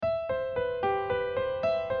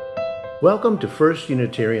Welcome to First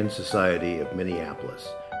Unitarian Society of Minneapolis,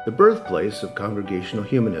 the birthplace of Congregational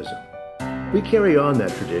Humanism. We carry on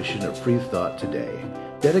that tradition of free thought today,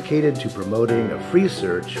 dedicated to promoting a free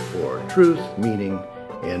search for truth, meaning,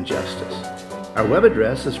 and justice. Our web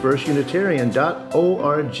address is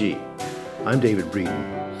firstunitarian.org. I'm David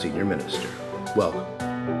Breeden, Senior Minister. Welcome.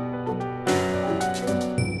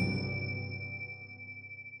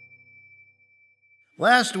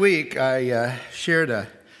 Last week, I shared a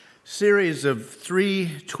series of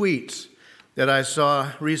 3 tweets that I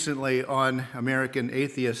saw recently on American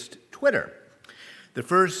Atheist Twitter. The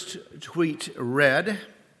first tweet read,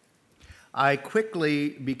 "I quickly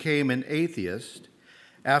became an atheist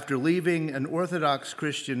after leaving an Orthodox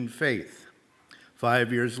Christian faith.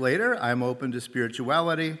 5 years later, I'm open to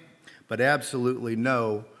spirituality, but absolutely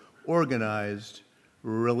no organized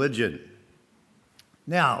religion."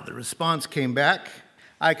 Now, the response came back,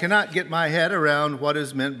 "I cannot get my head around what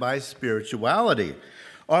is meant by spirituality.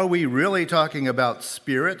 Are we really talking about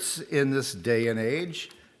spirits in this day and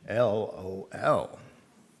age? LOL.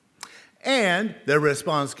 And the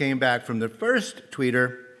response came back from the first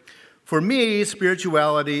tweeter, "For me,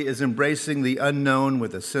 spirituality is embracing the unknown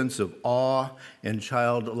with a sense of awe and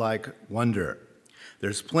childlike wonder.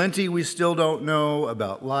 There's plenty we still don't know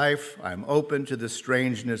about life. I'm open to the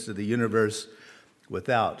strangeness of the universe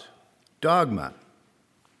without dogma."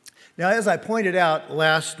 Now, as I pointed out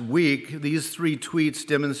last week, these 3 tweets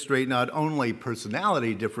demonstrate not only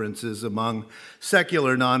personality differences among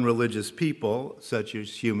secular non-religious people, such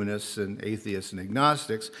as humanists and atheists and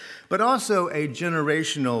agnostics, but also a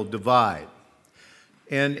generational divide.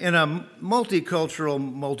 And in a multicultural,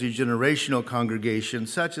 multi-generational congregation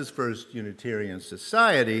such as First Unitarian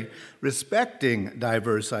Society, respecting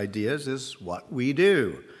diverse ideas is what we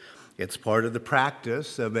do. It's part of the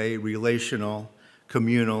practice of a relational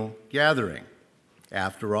communal gathering.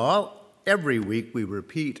 After all, every week we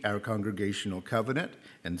repeat our congregational covenant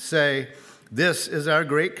and say, "This is our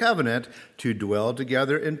great covenant, to dwell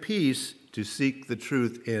together in peace, to seek the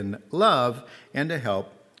truth in love, and to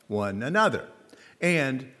help one another."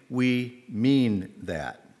 And we mean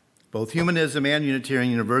that. Both humanism and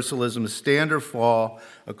Unitarian Universalism stand or fall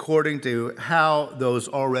according to how those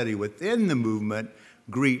already within the movement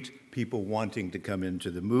greet people wanting to come into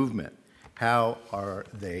the movement. How are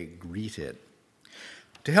they greeted?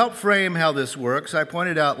 To help frame how this works, I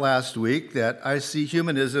pointed out last week that I see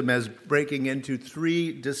humanism as breaking into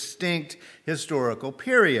 3 distinct historical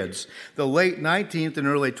periods. The late 19th and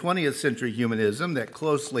early 20th century humanism that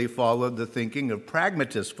closely followed the thinking of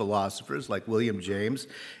pragmatist philosophers like William James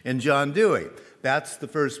and John Dewey. That's the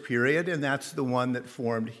first period, and that's the one that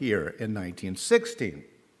formed here in 1916.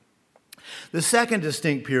 The second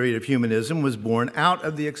distinct period of humanism was born out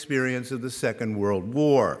of the experience of the Second World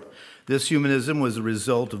War. This humanism was a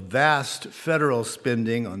result of vast federal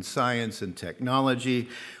spending on science and technology,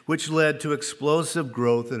 which led to explosive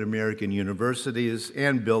growth in American universities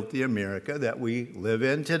and built the America that we live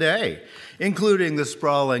in today, including the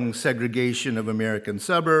sprawling segregation of American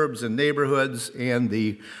suburbs and neighborhoods and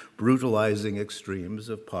the brutalizing extremes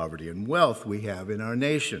of poverty and wealth we have in our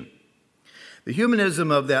nation. The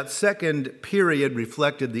humanism of that second period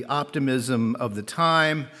reflected the optimism of the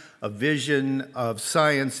time, a vision of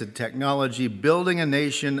science and technology, building a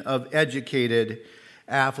nation of educated,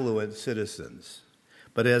 affluent citizens.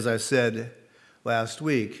 But as I said last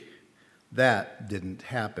week, that didn't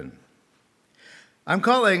happen. I'm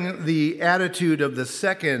calling the attitude of the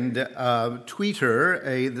second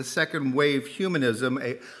tweeter, the second wave humanism,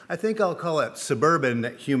 I think I'll call it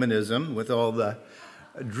suburban humanism, with all the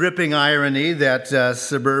dripping irony that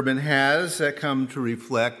suburban has come to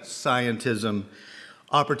reflect scientism,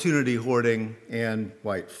 opportunity hoarding, and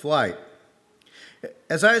white flight.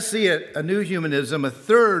 As I see it, a new humanism, a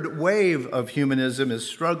third wave of humanism, is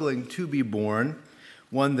struggling to be born,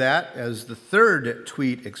 one that, as the third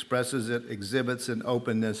tweet expresses it, exhibits an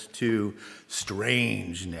openness to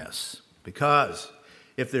strangeness. Because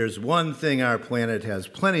if there's one thing our planet has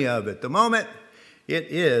plenty of at the moment, it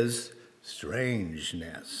is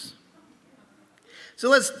strangeness. So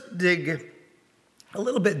let's dig a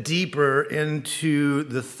little bit deeper into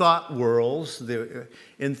the thought worlds.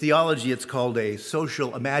 In theology, it's called a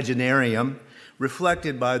social imaginarium,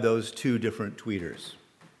 reflected by those 2 different tweeters.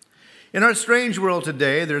 In our strange world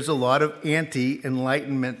today, there's a lot of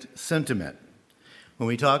anti-Enlightenment sentiment. When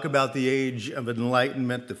we talk about the age of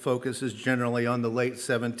enlightenment, the focus is generally on the late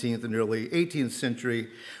 17th and early 18th century,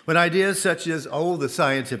 when ideas such as, the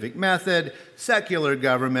scientific method, secular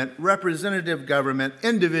government, representative government,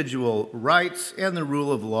 individual rights, and the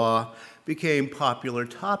rule of law became popular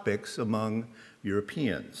topics among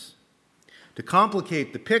Europeans. To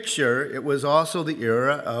complicate the picture, it was also the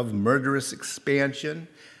era of murderous expansion,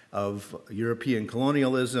 of European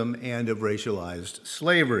colonialism, and of racialized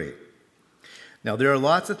slavery. Now, there are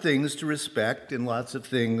lots of things to respect and lots of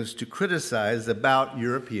things to criticize about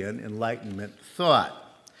European Enlightenment thought.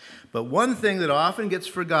 But one thing that often gets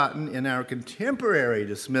forgotten in our contemporary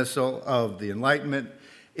dismissal of the Enlightenment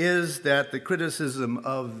is that the criticism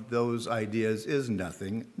of those ideas is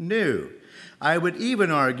nothing new. I would even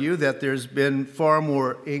argue that there's been far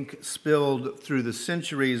more ink spilled through the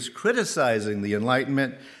centuries criticizing the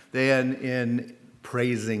Enlightenment than in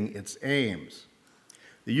praising its aims.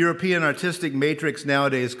 The European artistic matrix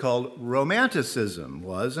nowadays called Romanticism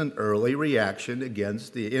was an early reaction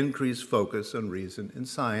against the increased focus on reason and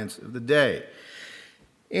science of the day.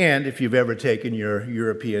 And if you've ever taken your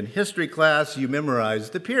European history class, you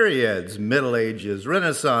memorized the periods: Middle Ages,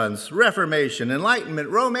 Renaissance, Reformation, Enlightenment,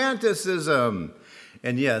 Romanticism.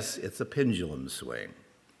 And yes, it's a pendulum swing.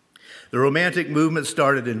 The Romantic movement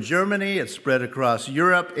started in Germany, it spread across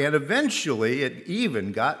Europe, and eventually it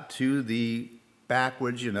even got to the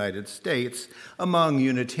backwards United States among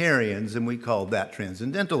Unitarians, and we called that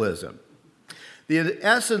Transcendentalism. The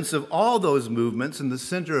essence of all those movements and the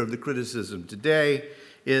center of the criticism today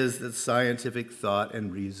is that scientific thought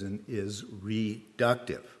and reason is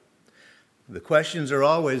reductive. The questions are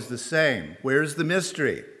always the same. Where's the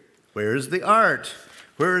mystery? Where's the art?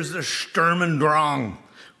 Where's the Sturm und Drang?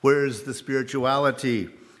 Where's the spirituality?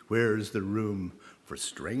 Where's the room for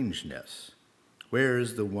strangeness?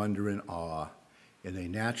 Where's the wonder and awe in a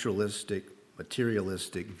naturalistic,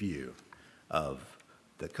 materialistic view of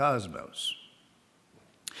the cosmos?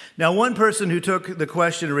 Now, one person who took the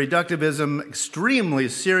question of reductivism extremely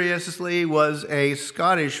seriously was a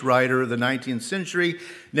Scottish writer of the 19th century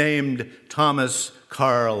named Thomas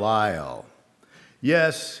Carlyle.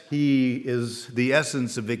 Yes, he is the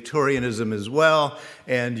essence of Victorianism as well,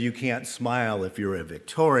 and you can't smile if you're a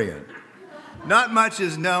Victorian. Not much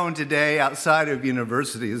is known today outside of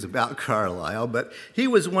universities about Carlyle, but he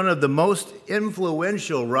was one of the most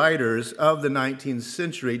influential writers of the 19th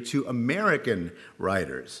century to American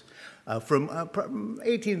writers, from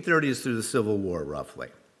 1830s through the Civil War, roughly.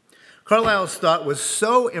 Carlyle's thought was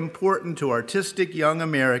so important to artistic young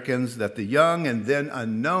Americans that the young and then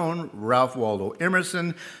unknown Ralph Waldo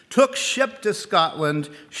Emerson took ship to Scotland,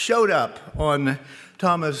 showed up on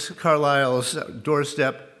Thomas Carlyle's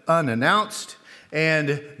doorstep unannounced,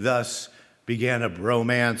 and thus began a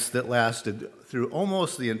bromance that lasted through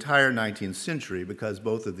almost the entire 19th century because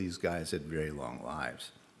both of these guys had very long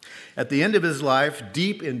lives. At the end of his life,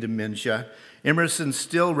 deep in dementia, Emerson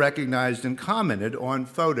still recognized and commented on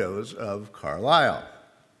photos of Carlyle.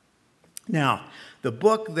 Now, the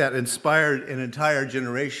book that inspired an entire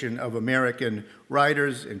generation of American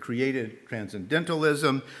writers and created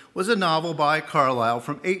Transcendentalism was a novel by Carlyle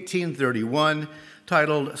from 1831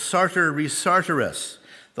 titled Sartor Resartus,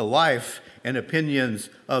 The Life and Opinions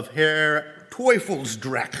of Herr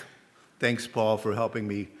Teufelsdreck. Thanks, Paul, for helping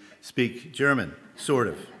me speak German, sort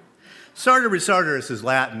of. Sartor Resartus is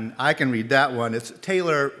Latin. I can read that one. It's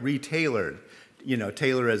tailor retailored.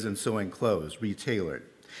 Tailor as in sewing clothes, retailored.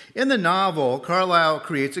 In the novel, Carlyle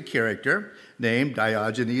creates a character named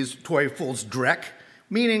Diogenes Teufelsdreck,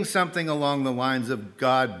 meaning something along the lines of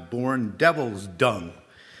God-born devil's dung.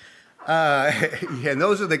 And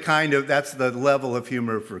those are that's the level of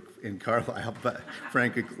humor in Carlyle, but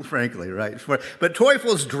frankly, right? But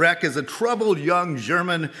Teufelsdreck is a troubled young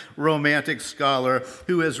German romantic scholar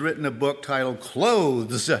who has written a book titled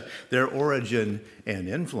Clothes, Their Origin and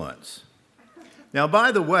Influence. Now,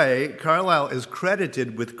 by the way, Carlyle is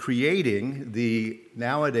credited with creating the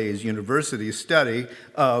nowadays university study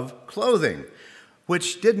of clothing,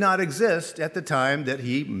 which did not exist at the time that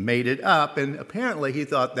he made it up, and apparently he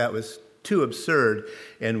thought that was too absurd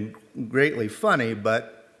and greatly funny,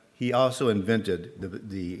 but he also invented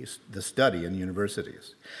the study in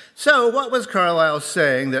universities. So what was Carlyle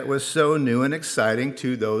saying that was so new and exciting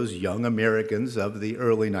to those young Americans of the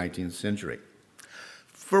early 19th century?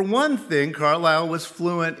 For one thing, Carlyle was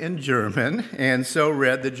fluent in German, and so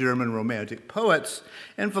read the German Romantic poets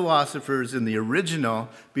and philosophers in the original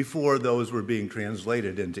before those were being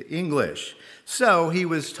translated into English. So he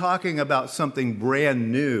was talking about something brand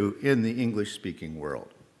new in the English-speaking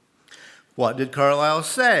world. What did Carlyle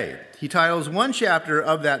say? He titles one chapter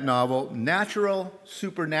of that novel Natural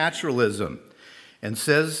Supernaturalism, and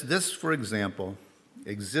says this, for example: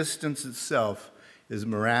 existence itself is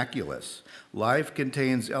miraculous. Life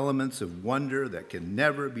contains elements of wonder that can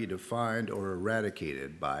never be defined or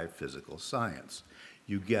eradicated by physical science.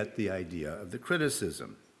 You get the idea of the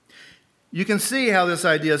criticism. You can see how this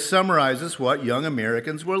idea summarizes what young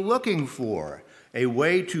Americans were looking for, a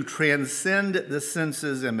way to transcend the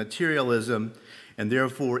senses and materialism, and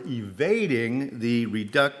therefore evading the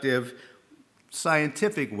reductive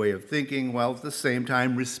scientific way of thinking, while at the same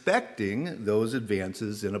time respecting those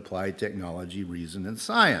advances in applied technology, reason, and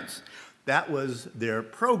science. That was their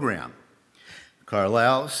program.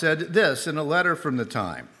 Carlyle said this in a letter from the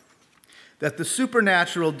time, that the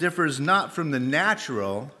supernatural differs not from the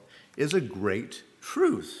natural is a great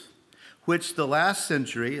truth, which the last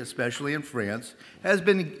century, especially in France, has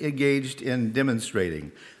been engaged in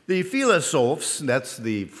demonstrating. The philosophes, that's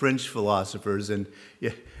the French philosophers, and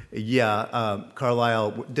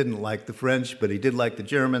Carlyle didn't like the French, but he did like the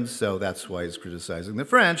Germans, so that's why he's criticizing the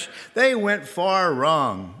French. They went far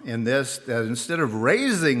wrong in this, that instead of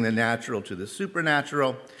raising the natural to the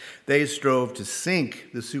supernatural, they strove to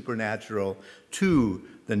sink the supernatural to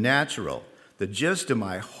the natural. The gist of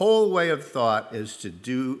my whole way of thought is to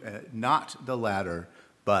do not the latter,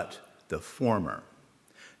 but the former.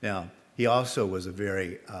 Now, he also was a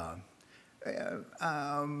very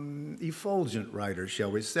effulgent writer,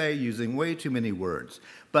 shall we say, using way too many words.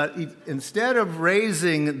 But instead of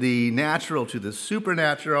raising the natural to the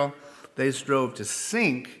supernatural, they strove to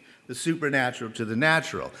sink the supernatural to the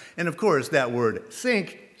natural. And of course, that word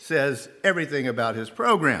sink says everything about his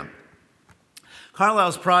program.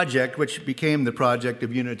 Carlyle's project, which became the project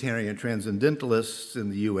of Unitarian Transcendentalists in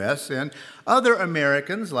the U.S., and other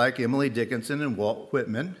Americans like Emily Dickinson and Walt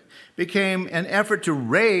Whitman, became an effort to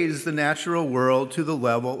raise the natural world to the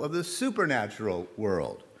level of the supernatural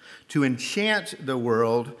world, to enchant the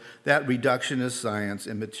world that reductionist science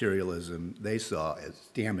and materialism they saw as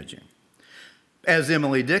damaging. As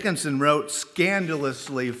Emily Dickinson wrote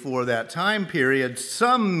scandalously for that time period,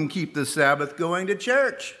 some keep the Sabbath going to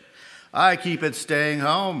church. I keep it staying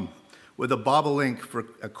home with a bobolink for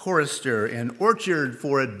a chorister, an orchard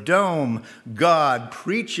for a dome. God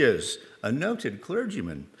preaches, a noted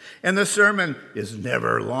clergyman, and the sermon is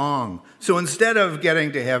never long. So instead of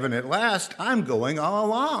getting to heaven at last, I'm going all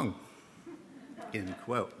along. End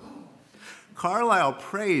quote. Carlyle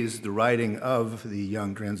praised the writing of the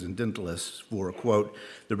young transcendentalists for, quote,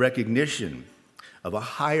 the recognition of a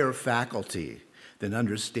higher faculty than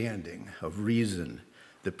understanding of reason,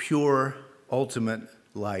 the pure, ultimate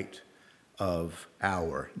light of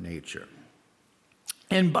our nature.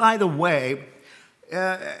 And by the way,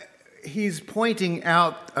 he's pointing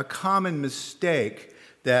out a common mistake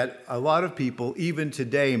that a lot of people even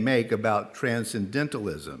today make about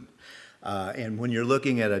transcendentalism. And when you're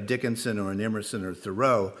looking at a Dickinson or an Emerson or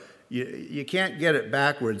Thoreau, you can't get it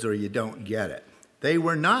backwards or you don't get it. They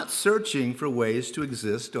were not searching for ways to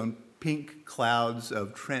exist on pink clouds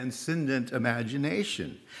of transcendent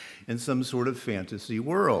imagination in some sort of fantasy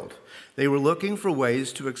world. They were looking for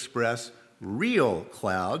ways to express real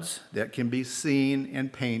clouds that can be seen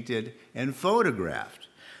and painted and photographed.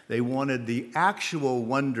 They wanted the actual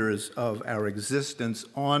wonders of our existence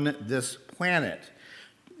on this planet,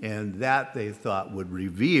 and that they thought would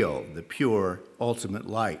reveal the pure, ultimate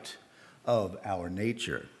light of our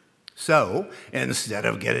nature. So, instead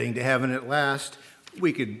of getting to heaven at last,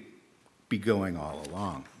 we could be going all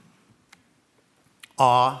along.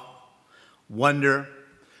 Awe, wonder,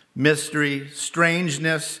 mystery,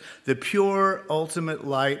 strangeness, the pure ultimate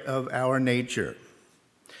light of our nature.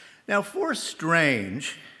 Now, for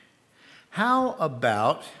strange, how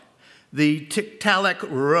about the Tiktaalik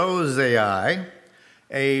rosei,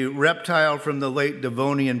 a reptile from the late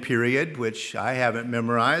Devonian period, which I haven't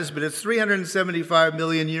memorized, but it's 375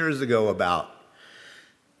 million years ago about.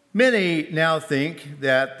 Many now think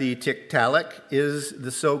that the Tiktaalik is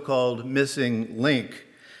the so-called missing link,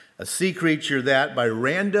 a sea creature that, by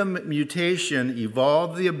random mutation,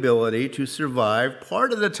 evolved the ability to survive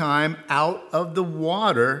part of the time out of the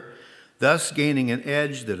water, thus gaining an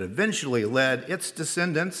edge that eventually led its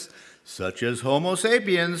descendants, such as Homo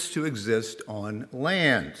sapiens, to exist on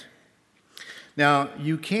land. Now,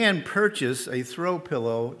 you can purchase a throw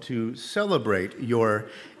pillow to celebrate your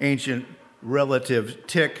ancient relative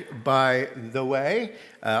tick, by the way.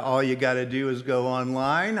 All you got to do is go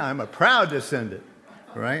online. I'm a proud descendant,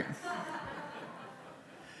 right?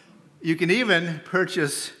 You can even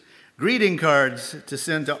purchase greeting cards to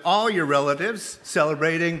send to all your relatives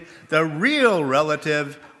celebrating the real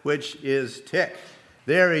relative, which is Tick.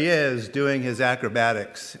 There he is doing his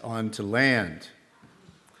acrobatics onto land.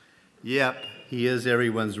 Yep, he is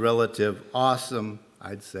everyone's relative. Awesome,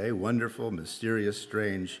 I'd say, wonderful, mysterious,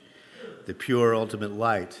 strange, the pure ultimate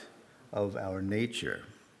light of our nature.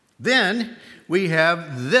 Then we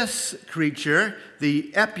have this creature,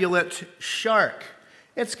 the epaulet shark.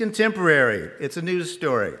 It's contemporary. It's a news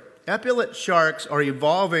story. Epaulet sharks are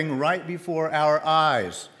evolving right before our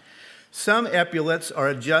eyes. Some epaulets are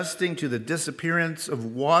adjusting to the disappearance of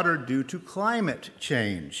water due to climate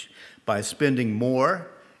change by spending more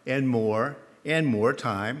and more and more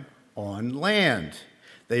time on land.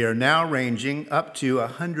 They are now ranging up to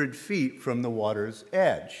 100 feet from the water's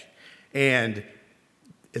edge, and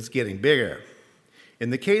it's getting bigger. In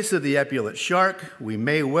the case of the epaulet shark, we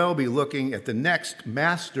may well be looking at the next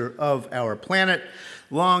master of our planet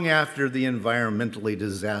long after the environmentally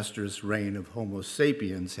disastrous reign of Homo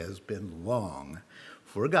sapiens has been long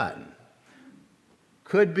forgotten.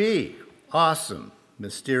 Could be awesome,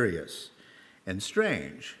 mysterious, and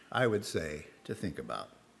strange, I would say, to think about.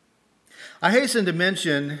 I hasten to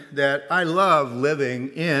mention that I love living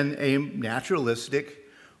in a naturalistic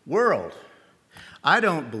world. I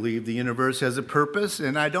don't believe the universe has a purpose,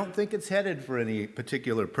 and I don't think it's headed for any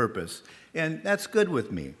particular purpose, and that's good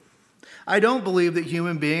with me. I don't believe that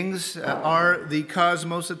human beings are the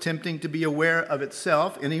cosmos attempting to be aware of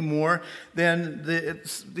itself any more than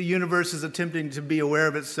the universe is attempting to be aware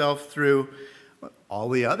of itself through all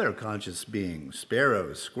the other conscious beings,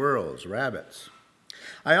 sparrows, squirrels, rabbits.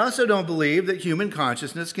 I also don't believe that human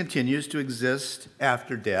consciousness continues to exist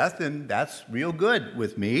after death, and that's real good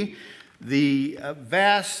with me. The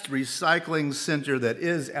vast recycling center that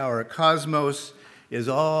is our cosmos is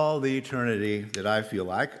all the eternity that I feel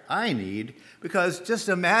like I need, because just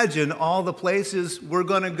imagine all the places we're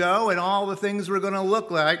going to go and all the things we're going to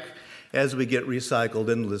look like as we get recycled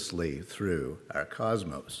endlessly through our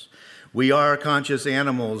cosmos. We are conscious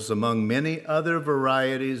animals among many other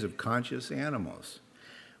varieties of conscious animals.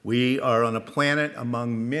 We are on a planet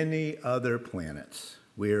among many other planets.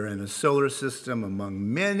 We are in a solar system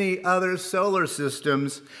among many other solar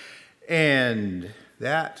systems, and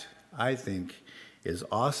that, I think, is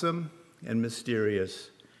awesome and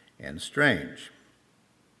mysterious and strange.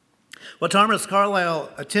 What Thomas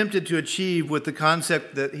Carlyle attempted to achieve with the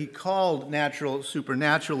concept that he called natural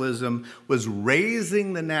supernaturalism was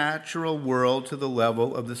raising the natural world to the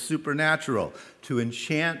level of the supernatural, to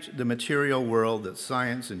enchant the material world that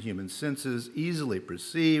science and human senses easily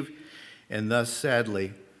perceive. And thus,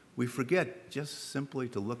 sadly, we forget just simply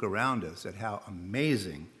to look around us at how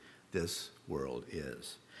amazing this world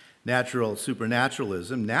is. Natural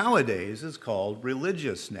supernaturalism nowadays is called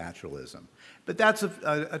religious naturalism, but that's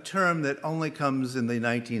a term that only comes in the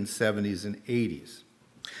 1970s and 80s.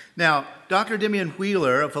 Now, Dr. Demian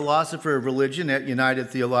Wheeler, a philosopher of religion at United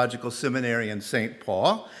Theological Seminary in St.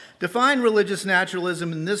 Paul, defined religious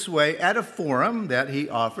naturalism in this way at a forum that he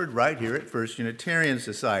offered right here at First Unitarian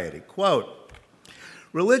Society. Quote,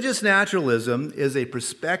 "Religious naturalism is a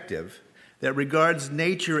perspective that regards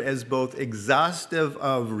nature as both exhaustive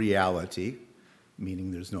of reality,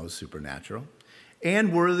 meaning there's no supernatural,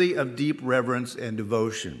 and worthy of deep reverence and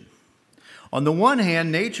devotion. On the one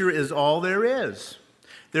hand, nature is all there is.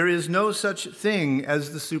 There is no such thing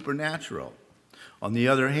as the supernatural. On the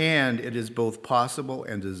other hand, it is both possible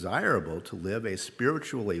and desirable to live a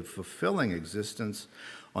spiritually fulfilling existence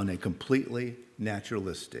on a completely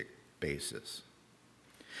naturalistic basis."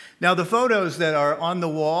 Now, the photos that are on the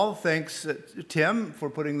wall, thanks Tim for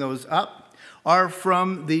putting those up, are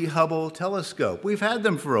from the Hubble telescope. We've had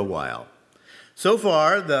them for a while. So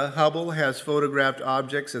far, the Hubble has photographed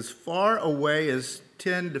objects as far away as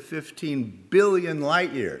 10 to 15 billion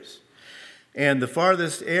light years. And the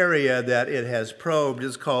farthest area that it has probed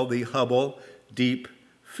is called the Hubble Deep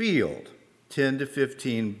Field, 10 to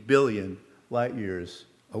 15 billion light years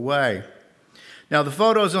away. Now, the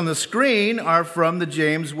photos on the screen are from the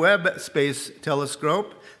James Webb Space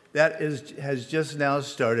Telescope that has just now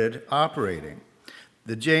started operating.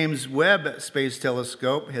 The James Webb Space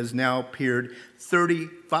Telescope has now peered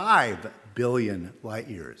 35 billion light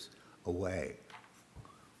years away,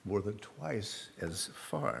 more than twice as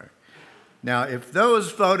far. Now, if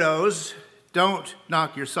those photos don't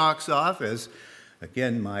knock your socks off, as,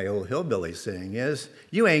 again, my old hillbilly saying is,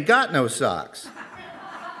 you ain't got no socks.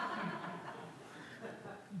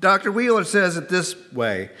 Dr. Wheeler says it this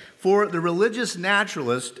way: for the religious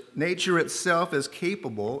naturalist, nature itself is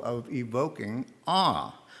capable of evoking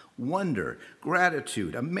awe, wonder,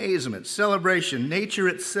 gratitude, amazement, celebration. Nature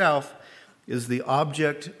itself is the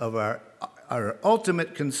object of our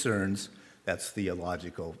ultimate concerns. That's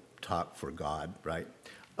theological talk for God, right?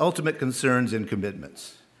 Ultimate concerns and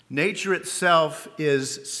commitments. Nature itself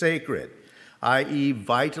is sacred, i.e.,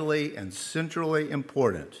 vitally and centrally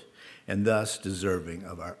important, and thus deserving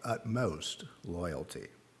of our utmost loyalty.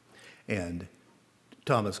 And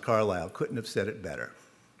Thomas Carlyle couldn't have said it better,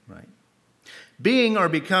 right? Being or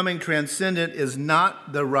becoming transcendent is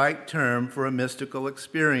not the right term for a mystical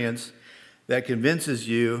experience that convinces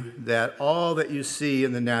you that all that you see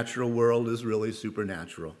in the natural world is really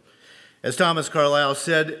supernatural. As Thomas Carlyle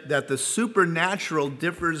said, that the supernatural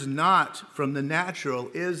differs not from the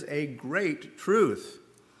natural is a great truth.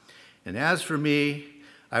 And as for me,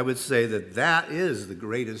 I would say that that is the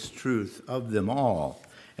greatest truth of them all.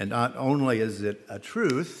 And not only is it a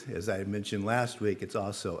truth, as I mentioned last week, it's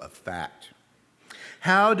also a fact.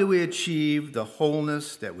 How do we achieve the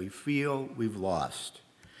wholeness that we feel we've lost?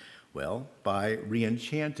 Well, by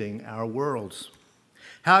re-enchanting our worlds.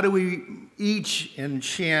 How do we each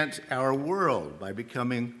enchant our world? By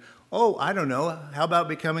becoming, how about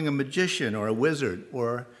becoming a magician or a wizard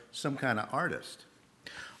or some kind of artist?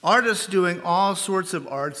 Artists doing all sorts of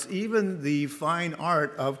arts, even the fine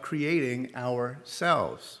art of creating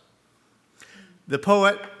ourselves. The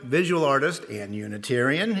poet, visual artist, and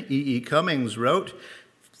Unitarian E.E. Cummings wrote,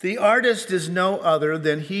 "The artist is no other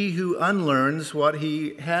than he who unlearns what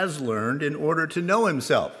he has learned in order to know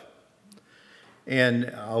himself."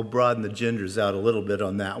 And I'll broaden the genders out a little bit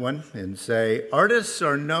on that one and say, artists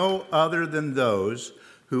are no other than those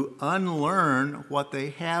who unlearn what they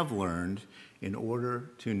have learned in order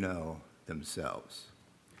to know themselves.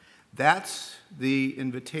 That's the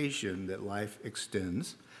invitation that life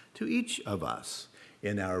extends to each of us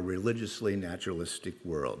in our religiously naturalistic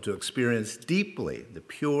world, to experience deeply the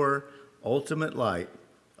pure, ultimate light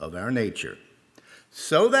of our nature,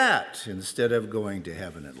 so that instead of going to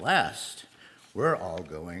heaven at last, we're all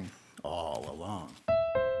going all along.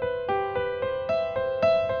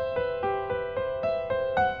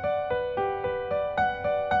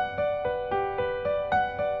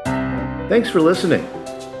 Thanks for listening.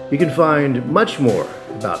 You can find much more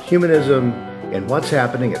about humanism and what's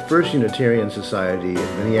happening at First Unitarian Society in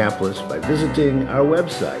Minneapolis by visiting our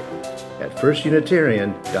website at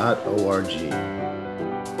firstunitarian.org.